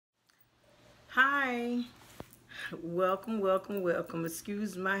Hi, welcome.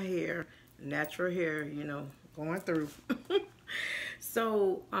 Excuse my hair, natural hair, going through.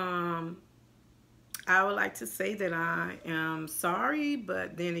 So, I would like to say that I am sorry,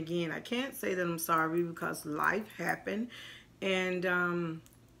 but then again, I can't say that I'm sorry because life happened, and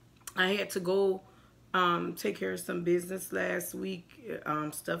I had to go take care of some business last week.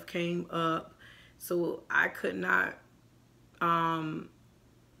 Stuff came up, so I could not. Um,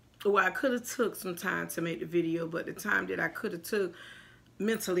 well, I could have took some time to make the video, but the time that I could have took,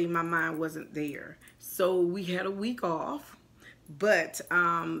 mentally my mind wasn't there. So we had a week off, but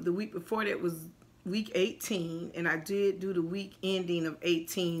the week before that was week 18, and I did do the week ending of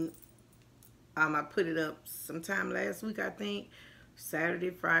 18. I put it up sometime last week, I think,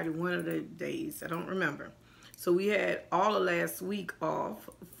 Saturday, Friday, one of the days, I don't remember. So we had all of last week off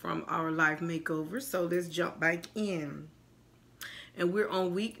from our life makeover. So let's jump back in. And we're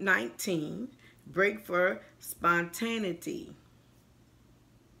on week 19, break for spontaneity.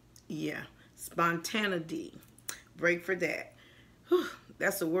 Yeah, spontaneity. Break for that. Whew,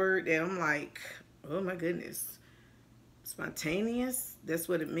 that's a word that I'm like, oh my goodness. Spontaneous, that's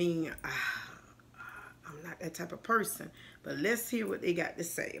what it means. I'm not that type of person. But let's hear what they got to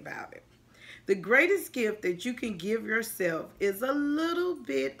say about it. The greatest gift that you can give yourself is a little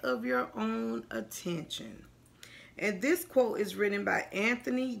bit of your own attention. And this quote is written by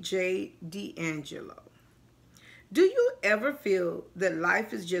Anthony J. D'Angelo. Do you ever feel that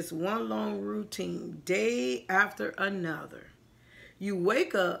life is just one long routine day after another? You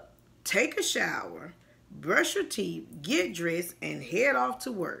wake up, take a shower, brush your teeth, get dressed, and head off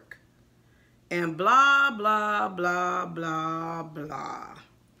to work. And blah, blah, blah, blah, blah.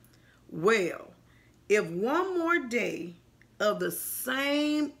 Well, if one more day of the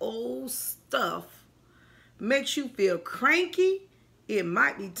same old stuff makes you feel cranky, it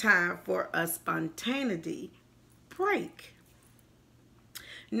might be time for a spontaneity break.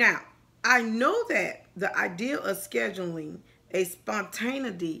 Now, I know that the idea of scheduling a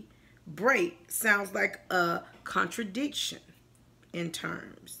spontaneity break sounds like a contradiction in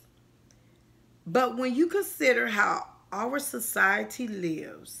terms. But when you consider how our society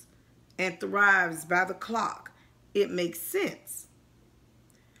lives and thrives by the clock, it makes sense.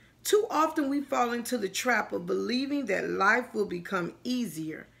 Too often we fall into the trap of believing that life will become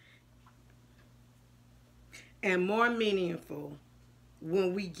easier and more meaningful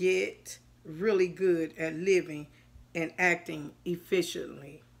when we get really good at living and acting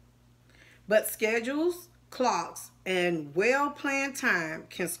efficiently. But schedules, clocks, and well-planned time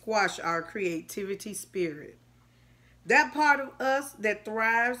can squash our creativity spirit. That part of us that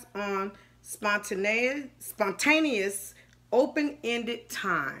thrives on spontaneous open-ended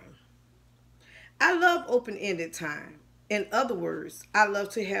time. I love open-ended time. In other words, I love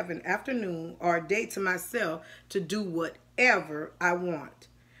to have an afternoon or a day to myself to do whatever I want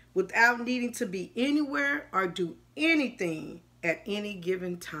without needing to be anywhere or do anything at any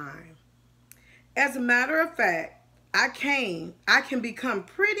given time. As a matter of fact, I can become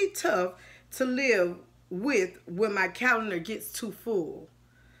pretty tough to live with when my calendar gets too full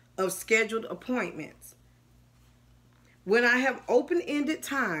of scheduled appointments. When I have open-ended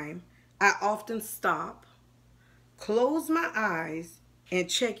time, I often stop, close my eyes, and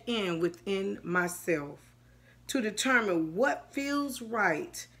check in within myself to determine what feels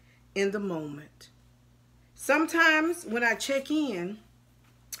right in the moment. Sometimes when I check in,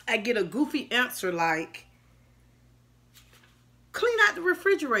 I get a goofy answer like, clean out the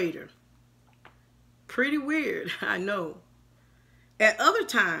refrigerator. Pretty weird, I know. At other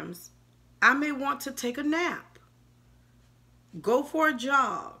times, I may want to take a nap, go for a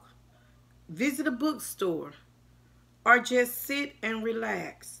jog, visit a bookstore, or just sit and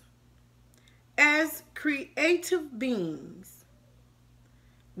relax. As creative beings,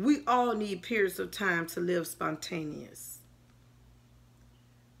 we all need periods of time to live spontaneous,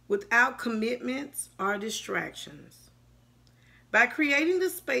 without commitments or distractions. By creating the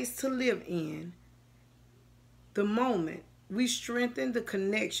space to live in the moment, we strengthen the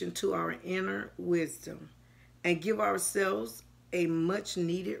connection to our inner wisdom and give ourselves a much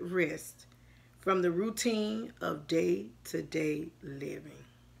needed rest from the routine of day-to-day living.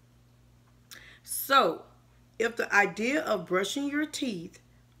 So, if the idea of brushing your teeth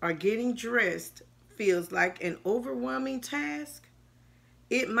or getting dressed feels like an overwhelming task,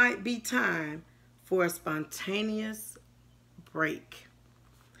 it might be time for a spontaneous break.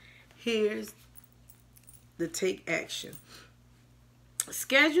 Here's the take action.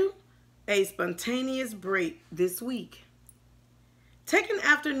 Schedule a spontaneous break this week. Take an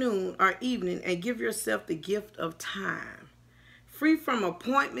afternoon or evening and give yourself the gift of time. free from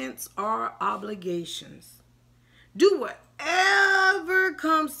appointments or obligations. Do whatever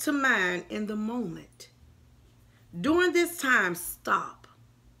comes to mind in the moment. During this time, stop.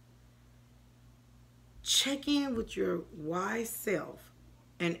 Check in with your wise self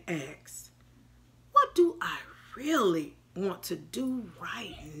and ask, what do I really want to do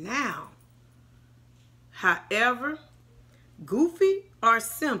right now? However, goofy or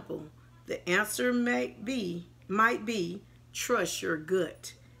simple, the answer might be trust your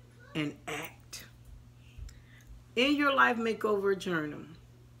gut and act. In your Life Makeover journal,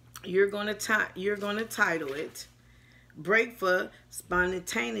 you're going to title it Break for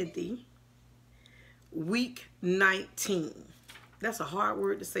Spontaneity, Week 19. That's a hard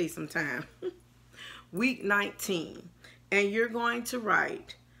word to say sometimes. Week 19. And you're going to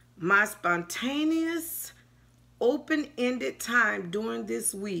write, my spontaneous, open-ended time during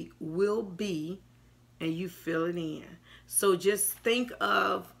this week will be, and you fill it in. So just think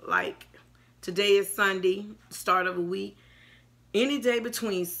of, like, today is Sunday, start of a week. Any day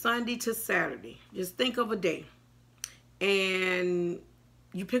between Sunday to Saturday. Just think of a day. And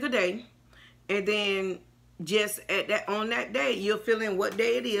you pick a day. And then just on that day, you'll fill in what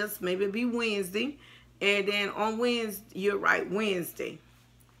day it is. Maybe it'll be Wednesday. And then on Wednesday, you'll write Wednesday.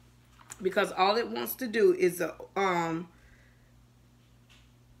 Because all it wants to do is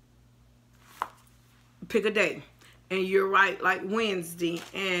pick a day. And you're right, like Wednesday.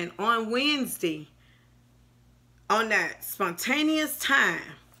 And on Wednesday, on that spontaneous time,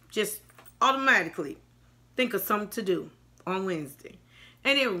 just automatically think of something to do on Wednesday.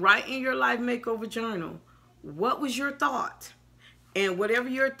 And then write in your Life Makeover journal, what was your thought? And whatever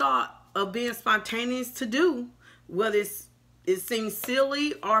your thought of being spontaneous to do, whether it seems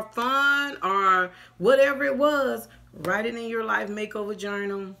silly or fun or whatever it was, write it in your Life Makeover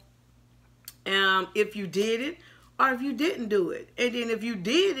journal. If you did it or if you didn't do it. And then if you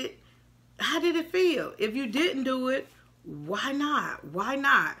did it, how did it feel? If you didn't do it, why not? Why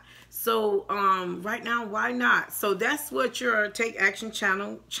not? So right now, why not? So that's what your Take Action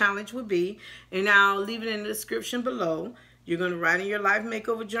challenge would be. And I'll leave it in the description below. You're going to write in your Life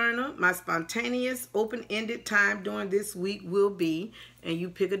Makeover journal, my spontaneous, open-ended time during this week will be, and you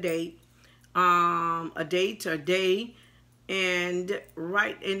pick a date, or day, and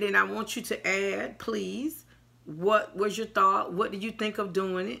write. And then I want you to add, please, what was your thought? What did you think of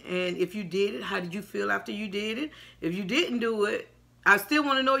doing it? And if you did it, how did you feel after you did it? If you didn't do it, I still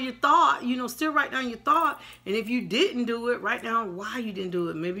want to know your thought. You know, still write down your thought. And if you didn't do it, write down why you didn't do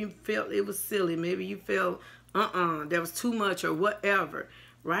it. Maybe you felt it was silly. Maybe you felt, that was too much or whatever.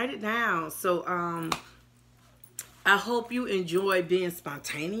 Write it down. So, I hope you enjoy being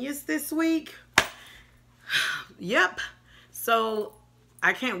spontaneous this week. Yep. So,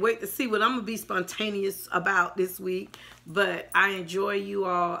 I can't wait to see what I'm going to be spontaneous about this week. But I enjoy you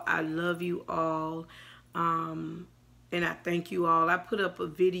all. I love you all. And I thank you all. I put up a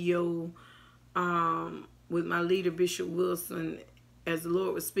video with my leader, Bishop Wilson, as the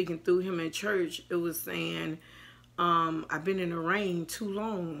Lord was speaking through him in church. It was saying, I've been in the rain too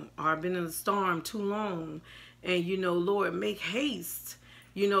long, or I've been in the storm too long. And, you know, Lord, make haste.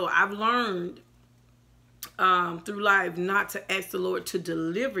 You know, I've learned through life not to ask the Lord to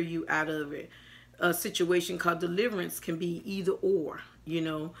deliver you out of it. A situation called deliverance can be either or, you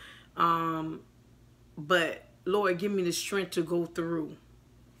know. But Lord, give me the strength to go through.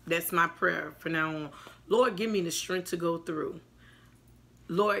 That's my prayer for now on. Lord, give me the strength to go through.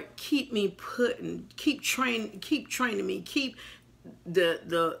 Lord, keep me keep training me, keep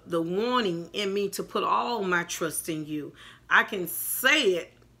the warning in me to put all my trust in you. I can say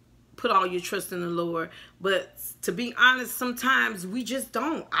it, put all your trust in the Lord, but to be honest, sometimes we just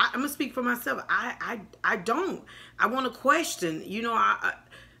don't. I'm gonna speak for myself. I don't. I want to question, you know.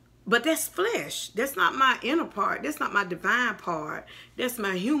 But that's flesh. That's not my inner part. That's not my divine part. That's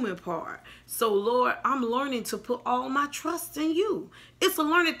my human part. So, Lord, I'm learning to put all my trust in you. It's a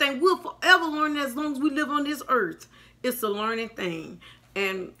learning thing. We'll forever learn as long as we live on this earth. It's a learning thing.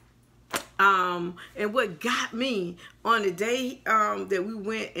 And what got me on the day that we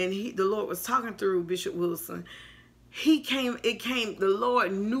went and the Lord was talking through Bishop Wilson, the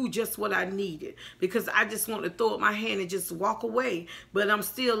Lord knew just what I needed, because I just want to throw up my hand and just walk away. But I'm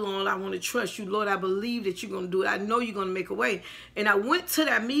still, Lord, I want to trust you. Lord, I believe that you're going to do it. I know you're going to make a way. And I went to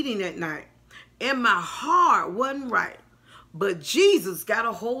that meeting that night, and my heart wasn't right. But Jesus got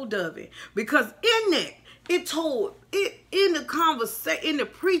a hold of it, because in that, it told, in the conversation, in the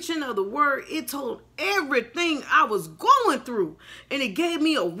preaching of the word, it told everything I was going through. And it gave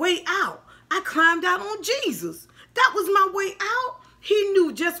me a way out. I climbed out on Jesus. That was my way out. He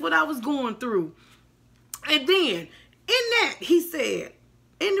knew just what I was going through. And then In that, he said,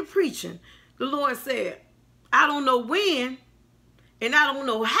 in the preaching, the Lord said, I don't know when and I don't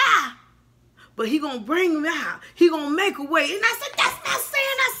know how, but he going to bring me out. He going to make a way. And I said, that's not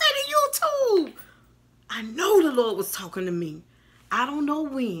saying I said to you too. I know the Lord was talking to me. I don't know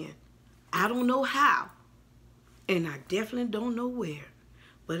when. I don't know how. And I definitely don't know where.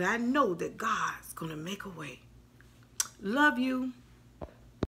 But I know that God's going to make a way. Love you.